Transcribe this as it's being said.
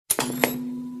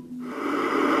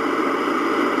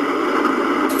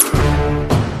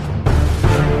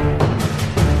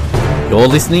You're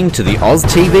listening to the Oz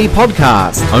TV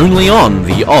podcast, only on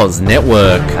the Oz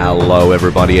Network. Hello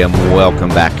everybody and welcome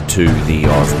back to the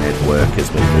Oz Network as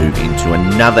we move into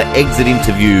another exit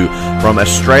interview from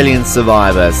Australian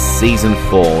Survivor Season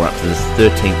 4. We're up to the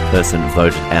 13th person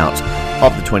voted out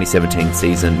of the 2017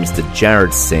 season, Mr.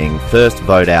 Jared Singh. First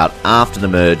vote out after the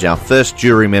merge, our first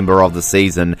jury member of the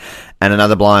season. And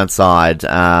another blindside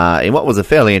in what was a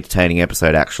fairly entertaining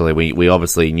episode, actually. We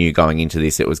obviously knew going into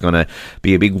this it was going to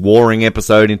be a big warring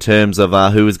episode in terms of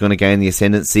who was going to gain the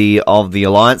ascendancy of the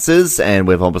alliances. And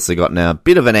we've obviously gotten a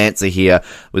bit of an answer here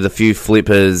with a few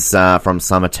flippers from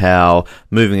Summertown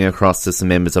moving across to some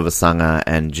members of Asanga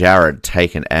and Jared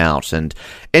taken out. And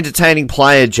entertaining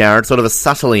player, Jared, sort of a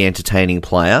subtly entertaining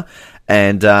player.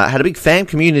 And had a big fan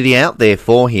community out there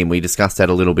for him. We discussed that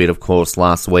a little bit, of course,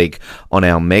 last week on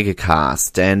our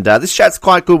Megacast. And this chat's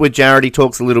quite good with Jared. He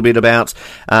talks a little bit about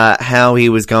how he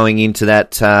was going into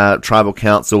that tribal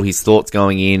council, his thoughts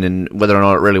going in, and whether or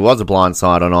not it really was a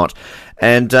blindside or not.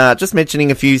 And just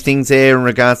mentioning a few things there in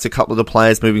regards to a couple of the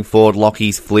players moving forward,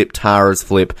 Lockie's flip, Tara's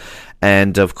flip,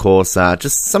 and, of course,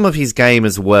 just some of his game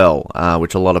as well,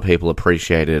 which a lot of people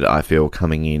appreciated, I feel,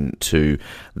 coming into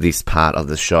this part of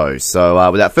the show.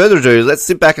 So, without further ado, let's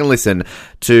sit back and listen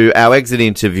to our exit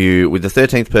interview with the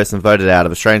 13th person voted out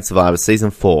of Australian Survivor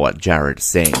Season 4, Jared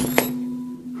Singh.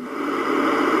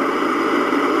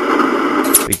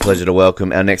 Big pleasure to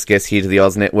welcome our next guest here to the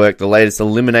Oz Network, the latest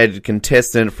eliminated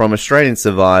contestant from Australian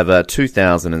Survivor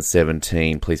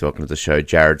 2017. Please welcome to the show,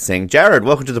 Jared Singh. Jared,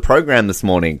 welcome to the program this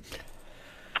morning.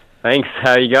 Thanks.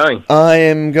 How are you going? I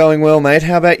am going well, mate.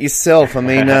 How about yourself? I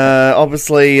mean,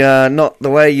 obviously not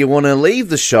the way you want to leave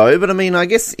the show, but I mean, I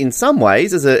guess in some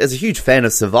ways, as a huge fan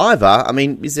of Survivor, I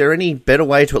mean, is there any better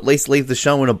way to at least leave the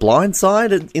show in a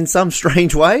blindside in some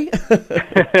strange way?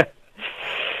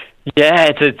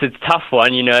 Yeah, it's a tough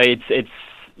one. You know, it's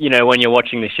you know, when you're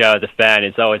watching the show as a fan,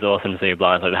 it's always awesome to see a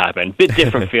blindside happen. Bit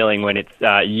different feeling when it's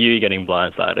you getting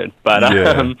blindsided, but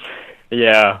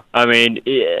yeah, I mean,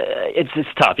 it's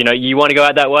tough. You know, you want to go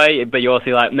out that way, but you're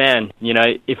also like, man, you know,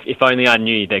 if only I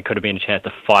knew there could have been a chance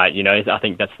to fight. You know, I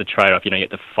think that's the trade-off. You know, you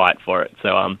have to fight for it.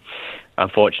 So,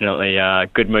 unfortunately,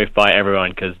 good move by everyone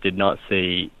because did not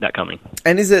see that coming.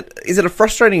 And is it a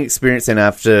frustrating experience then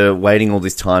after waiting all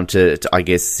this time to I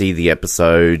guess, see the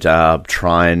episode,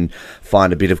 try and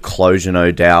find a bit of closure,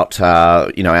 no doubt,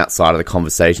 you know, outside of the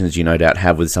conversations you no doubt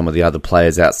have with some of the other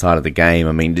players outside of the game?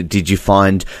 I mean, did you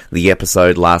find the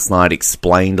episode last night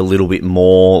explained a little bit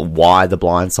more why the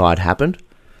blindside happened?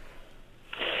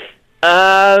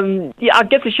 Yeah, I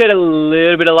guess it shed a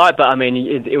little bit of light, but I mean,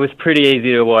 it was pretty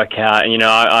easy to work out. And, you know,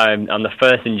 I'm the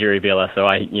first in jury viewer, so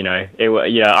I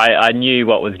knew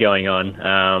what was going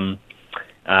on.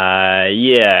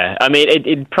 Yeah, I mean,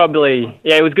 it probably,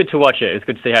 it was good to watch it. It was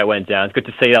good to see how it went down. It's good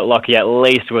to see that Lockie at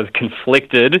least was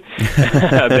conflicted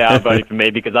about voting for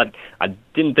me because I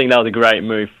didn't think that was a great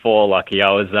move for Lockie.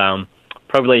 I was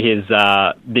probably his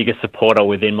biggest supporter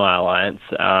within my alliance.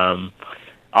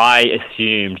 I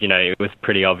assumed, you know, it was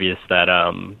pretty obvious that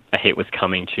a hit was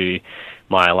coming to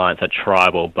my alliance at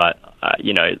Tribal, but,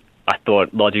 you know, I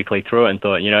thought logically through it and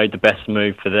thought, you know, the best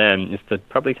move for them is to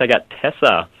probably take out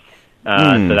Tessa.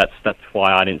 So that's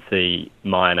why I didn't see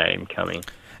my name coming.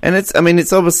 And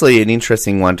it's obviously an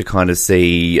interesting one to kind of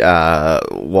see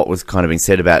what was kind of been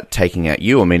said about taking out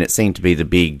you. I mean, it seemed to be the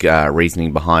big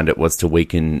reasoning behind it was to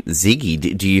weaken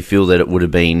Ziggy. Do you feel that it would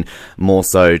have been more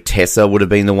so Tessa would have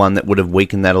been the one that would have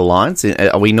weakened that alliance?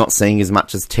 Are we not seeing as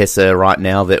much as Tessa right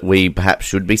now that we perhaps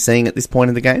should be seeing at this point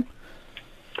in the game?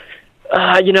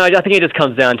 You know, I think it just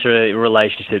comes down to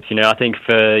relationships. You know, I think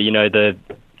for, you know, the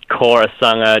core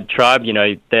Asanga tribe, you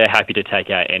know, they're happy to take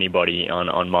out anybody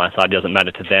on my side. It doesn't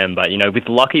matter to them. But, you know, with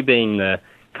Lockie being the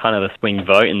kind of the swing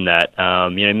vote in that,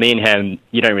 you know, me and him,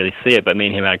 you don't really see it, but me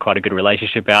and him had quite a good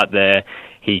relationship out there.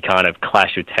 He kind of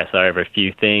clashed with Tessa over a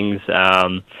few things.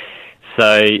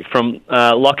 So from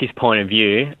Lockie's point of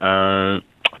view, I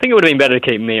think it would have been better to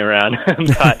keep me around,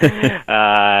 but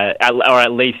or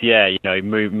at least, yeah, you know,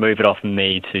 move it off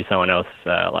me to someone else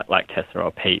like Tessa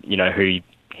or Pete, you know, who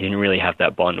he didn't really have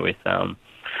that bond with.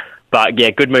 But yeah,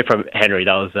 good move from Henry.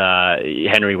 That was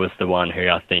Henry was the one who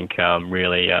I think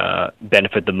really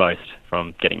benefited the most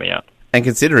from getting me out. And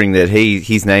considering that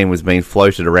his name was being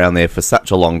floated around there for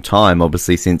such a long time,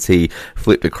 obviously since he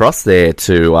flipped across there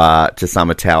to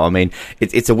Summertown, I mean,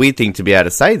 it's a weird thing to be able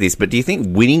to say this, but do you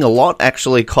think winning a lot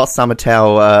actually cost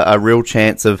Summertown a real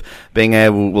chance of being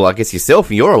able, well, I guess yourself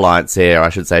and your alliance there, I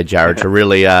should say, Jared, to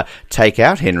really take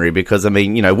out Henry? Because, I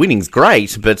mean, you know, winning's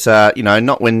great, but, you know,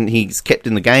 not when he's kept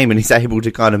in the game and he's able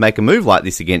to kind of make a move like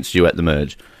this against you at the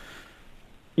merge.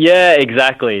 Yeah,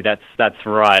 exactly. That's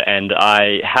right. And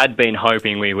I had been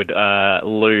hoping we would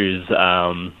lose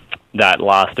that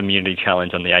last immunity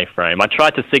challenge on the A-frame. I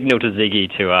tried to signal to Ziggy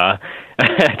to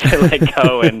to let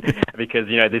go, and because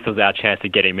this was our chance to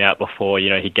get him out before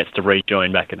he gets to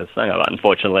rejoin back in the Sanger. But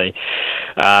unfortunately,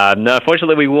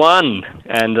 unfortunately we won,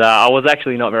 and I was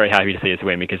actually not very happy to see us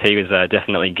win because he was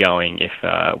definitely going if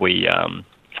we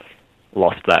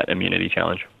lost that immunity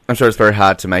challenge. I'm sure it's very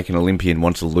hard to make an Olympian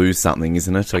want to lose something,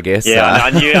 isn't it? I guess. Yeah, I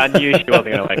knew she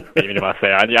wasn't going to let even if I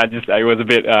say I was a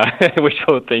bit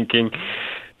wishful thinking.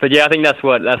 But yeah, I think that's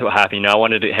what happened. I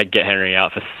wanted to get Henry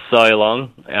out for so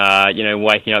long.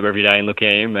 Waking up every day and looking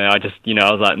at him, and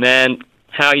I was like, man,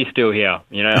 how are you still here?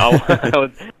 I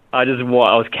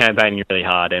was campaigning really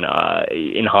hard, and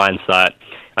in hindsight,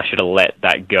 I should have let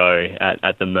that go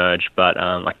at the merge. But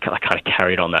I kind of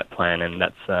carried on that plan, and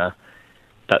that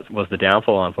was the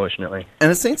downfall, unfortunately. And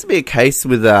it seems to be a case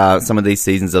with some of these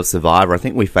seasons of Survivor. I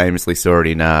think we famously saw it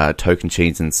in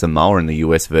Tocantins and Samoa in the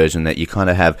US version, that you kind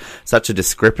of have such a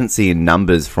discrepancy in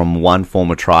numbers from one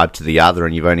former tribe to the other,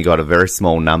 and you've only got a very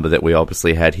small number that we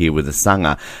obviously had here with the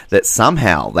Sanger, that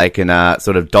somehow they can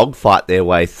sort of dogfight their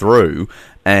way through.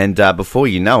 And before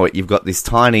you know it, you've got this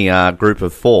tiny group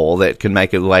of 4 that can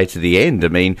make its way to the end. I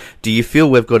mean, do you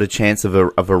feel we've got a chance of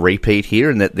a repeat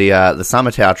here, and that the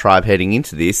Summertower tribe heading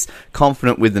into this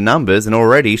confident with the numbers, and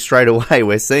already straight away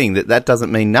we're seeing that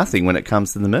doesn't mean nothing when it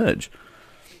comes to the merge?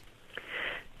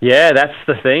 Yeah, that's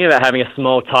the thing about having a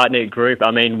small, tight-knit group.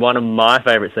 I mean, one of my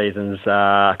favourite seasons,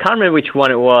 I can't remember which one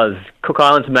it was, Cook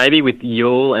Islands maybe, with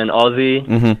Yule and Aussie.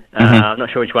 I'm not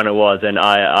sure which one it was, and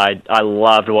I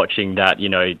loved watching that,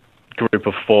 group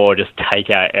of 4 just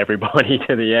take out everybody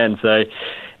to the end. So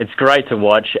it's great to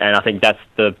watch, and I think that's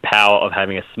the power of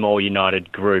having a small,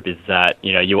 united group, is that,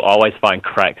 you'll always find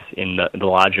cracks in the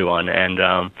larger one,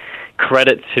 and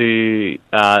credit to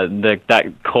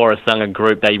that Chorus Sanger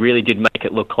group. They really did make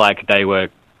it look like they were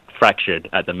fractured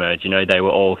at the merge. They were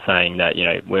all saying that,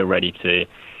 we're ready to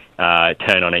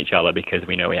turn on each other because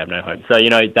we know we have no hope. So,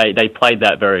 they played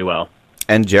that very well.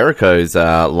 And Jericho's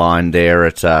line there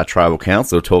at Tribal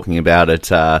Council talking about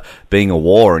it being a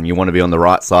war, and you want to be on the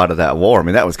right side of that war. I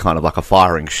mean, that was kind of like a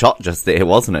firing shot just there,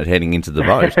 wasn't it, heading into the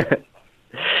vote?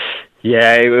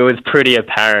 Yeah, it was pretty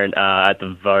apparent at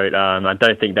the vote. I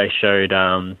don't think they showed...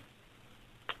 I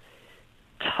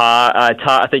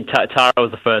think Tara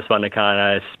was the first one to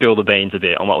kind of spill the beans a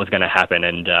bit on what was going to happen,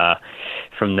 and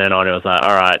from then on it was like,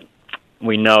 all right,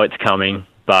 we know it's coming,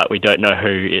 but we don't know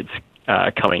who it's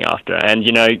coming after. And,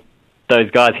 those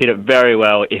guys hit it very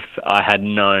well. If I had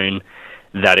known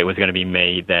that it was going to be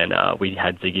me, then we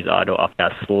had Ziggy's idol up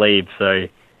our sleeve, so...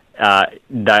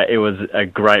 that it was a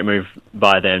great move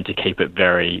by them to keep it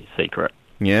very secret.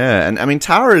 Yeah, and I mean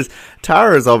Tara's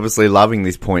obviously loving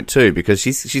this point too, because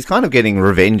she's kind of getting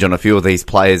revenge on a few of these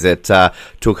players that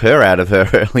took her out of her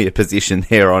earlier position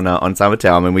there on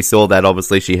Summertown. I mean, we saw that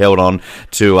obviously she held on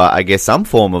to I guess some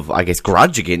form of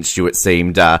grudge against you, it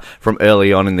seemed, from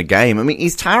early on in the game. I mean,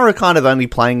 is Tara kind of only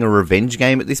playing a revenge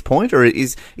game at this point, or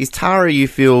is Tara, you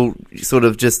feel, sort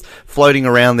of just floating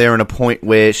around there in a point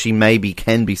where she maybe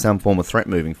can be some form of threat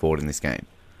moving forward in this game?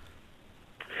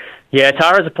 Yeah,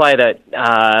 Tara's a player that,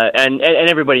 and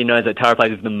everybody knows that Tara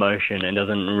plays with emotion and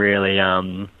doesn't really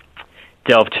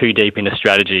delve too deep into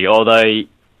strategy. Although,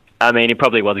 I mean, it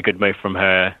probably was a good move from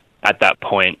her at that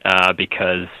point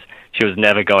because she was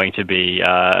never going to be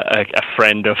a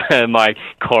friend of my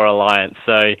core alliance.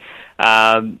 So,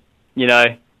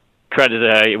 credit to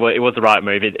her, it was the right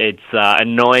move. It's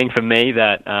annoying for me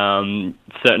that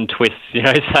certain twists,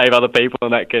 save other people,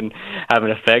 and that can have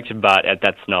an effect. But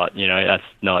that's not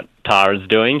Tara's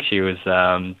doing. She was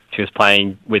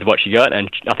playing with what she got, and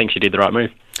I think she did the right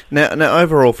move. Now,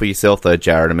 overall for yourself, though,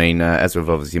 Jared, I mean, as we've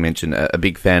obviously mentioned, a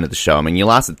big fan of the show. I mean, you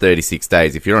lasted 36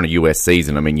 days. If you're on a US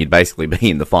season, I mean, you'd basically be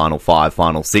in the final 5,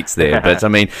 final 6 there. But, I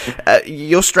mean,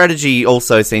 your strategy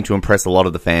also seemed to impress a lot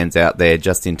of the fans out there,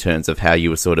 just in terms of how you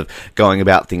were sort of going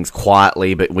about things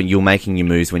quietly, but when you were making your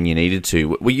moves when you needed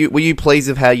to. Were you pleased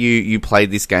with how you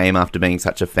played this game after being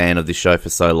such a fan of this show for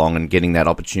so long and getting that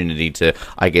opportunity to,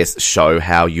 I guess, show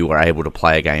how you were able to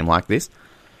play a game like this?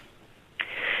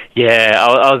 Yeah,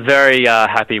 I was very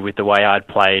happy with the way I'd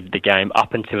played the game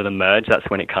up until the merge. That's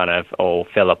when it kind of all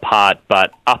fell apart.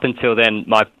 But up until then,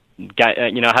 my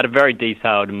game, I had a very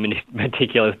detailed,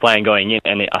 meticulous plan going in,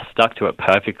 and I stuck to it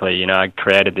perfectly. I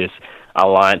created this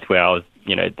alliance where I was,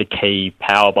 the key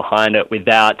power behind it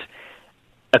without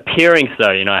appearing so.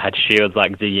 I had shields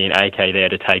like Ziggy and AK there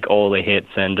to take all the hits,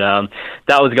 and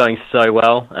that was going so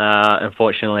well.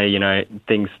 Unfortunately,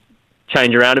 things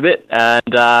change around a bit,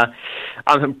 and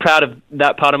I'm proud of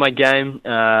that part of my game.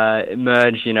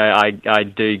 Merge, I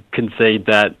do concede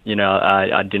that,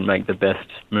 I didn't make the best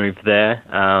move there.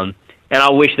 And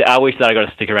I wish that I got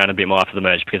to stick around a bit more after the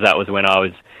merge, because that was when I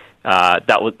was,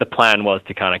 the plan was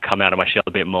to kind of come out of my shell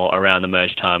a bit more around the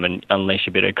merge time and unleash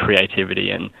a bit of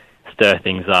creativity and stir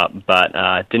things up, but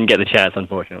didn't get the chance,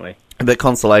 unfortunately. A bit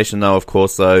consolation, though, of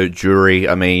course, though, jury.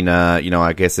 I mean,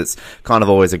 I guess it's kind of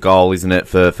always a goal, isn't it,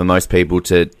 for most people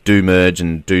to do merge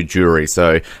and do jury.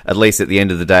 So at least at the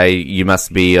end of the day, you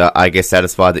must be, I guess,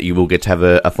 satisfied that you will get to have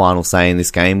a final say in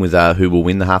this game with who will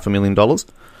win the $500,000.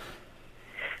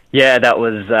 Yeah, that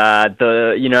was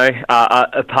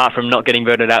apart from not getting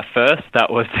voted out first, that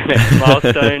was the next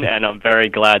milestone, and I'm very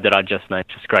glad that I just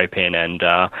managed to scrape in and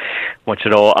watch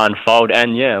it all unfold.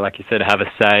 And yeah, like you said, have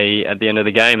a say at the end of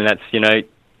the game, and that's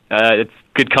it's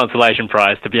good consolation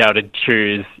prize to be able to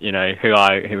choose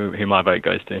who my vote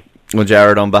goes to. Well,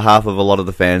 Jared, on behalf of a lot of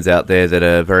the fans out there that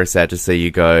are very sad to see you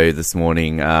go this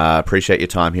morning, appreciate your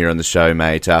time here on the show,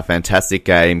 mate. Fantastic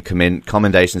game.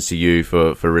 Commendations to you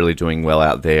for really doing well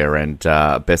out there, and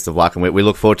best of luck. And we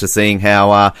look forward to seeing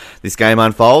how this game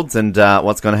unfolds and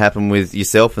what's going to happen with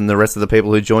yourself and the rest of the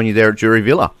people who join you there at Jury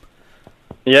Villa.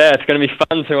 Yeah, it's going to be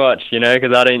fun to watch,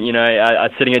 because I don't, I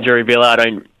sitting at Jury Villa,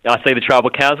 I see the tribal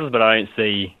councils, but I don't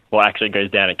see what actually goes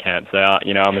down at camp. So,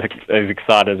 I'm as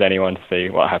excited as anyone to see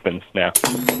what happens now.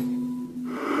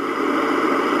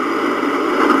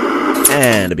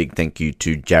 And a big thank you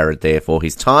to Jared there for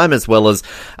his time, as well as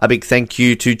a big thank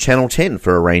you to Channel 10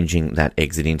 for arranging that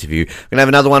exit interview. We're going to have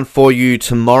another one for you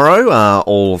tomorrow,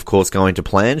 all, of course, going to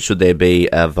plan, should there be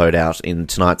a vote out in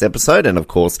tonight's episode. And, of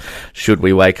course, should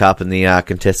we wake up and the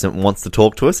contestant wants to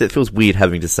talk to us. It feels weird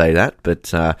having to say that,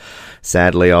 but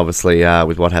sadly, obviously,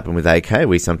 with what happened with AK,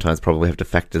 we sometimes probably have to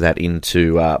factor that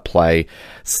into play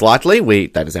slightly.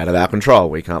 That is out of our control.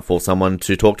 We can't force someone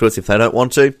to talk to us if they don't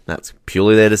want to. That's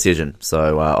purely their decision.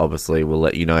 So obviously we'll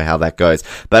let you know how that goes.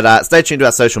 But stay tuned to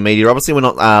our social media. Obviously we're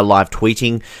not live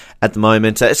tweeting at the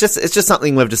moment. It's just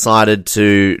something we've decided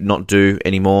to not do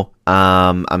anymore.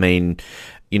 I mean,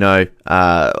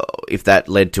 if that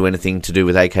led to anything to do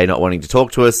with AK not wanting to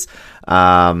talk to us,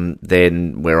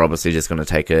 then we're obviously just going to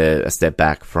take a step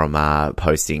back from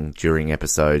posting during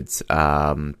episodes.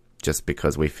 Just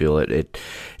because we feel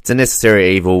it's a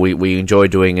necessary evil. We enjoy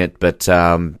doing it, but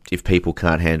if people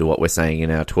can't handle what we're saying in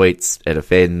our tweets, it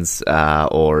offends,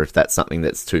 or if that's something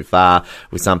that's too far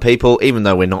with some people, even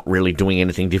though we're not really doing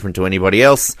anything different to anybody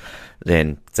else,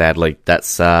 then sadly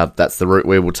that's the route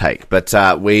we will take. But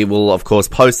we will, of course,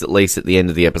 post at least at the end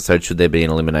of the episode, should there be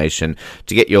an elimination,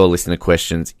 to get your listener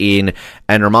questions in.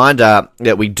 And reminder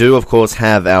that we do, of course,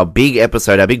 have our big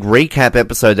episode, our big recap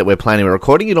episode that we're planning. We're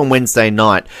recording it on Wednesday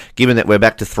night, given that we're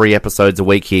back to 3 episodes a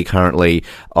week here currently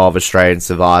of Australian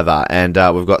Survivor. And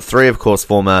we've got 3, of course,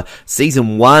 former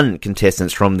Season 1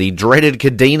 contestants from the dreaded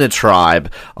Kadena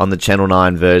tribe on the Channel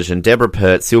 9 version. Deborah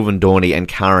Pert, Sylvan Dorney and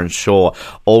Karen Shaw,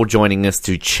 all joining us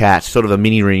to chat, sort of a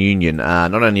mini reunion,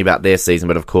 not only about their season,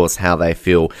 but of course how they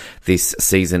feel this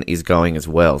season is going as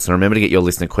well. So remember to get your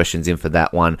listener questions in for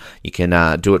that one. You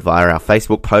can do it via our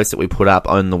Facebook post that we put up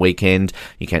on the weekend.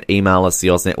 You can email us,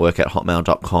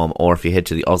 theoznetwork@hotmail.com, or if you head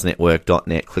to the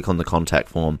oznetwork.net, click on the contact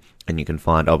form, and you can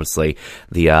find, obviously,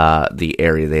 the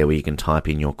area there where you can type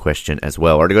in your question as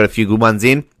well. Already got a few good ones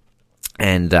in.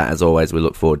 And as always, we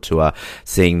look forward to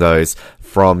seeing those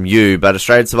from you. But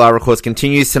Australian Survivor, of course,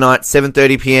 continues tonight,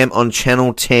 7:30 p.m. on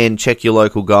Channel 10. Check your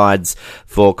local guides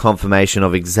for confirmation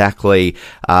of exactly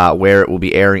where it will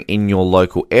be airing in your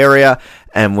local area.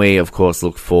 And we, of course,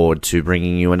 look forward to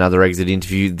bringing you another exit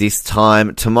interview this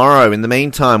time tomorrow. In the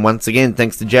meantime, once again,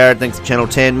 thanks to Jared, thanks to Channel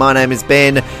 10. My name is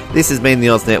Ben. This has been the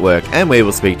Oz Network, and we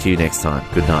will speak to you next time.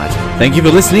 Good night. Thank you for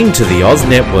listening to the Oz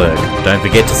Network. Don't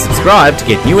forget to subscribe to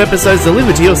get new episodes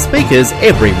delivered to your speakers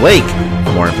every week.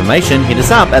 For more information, hit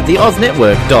us up at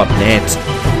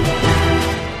theoznetwork.net.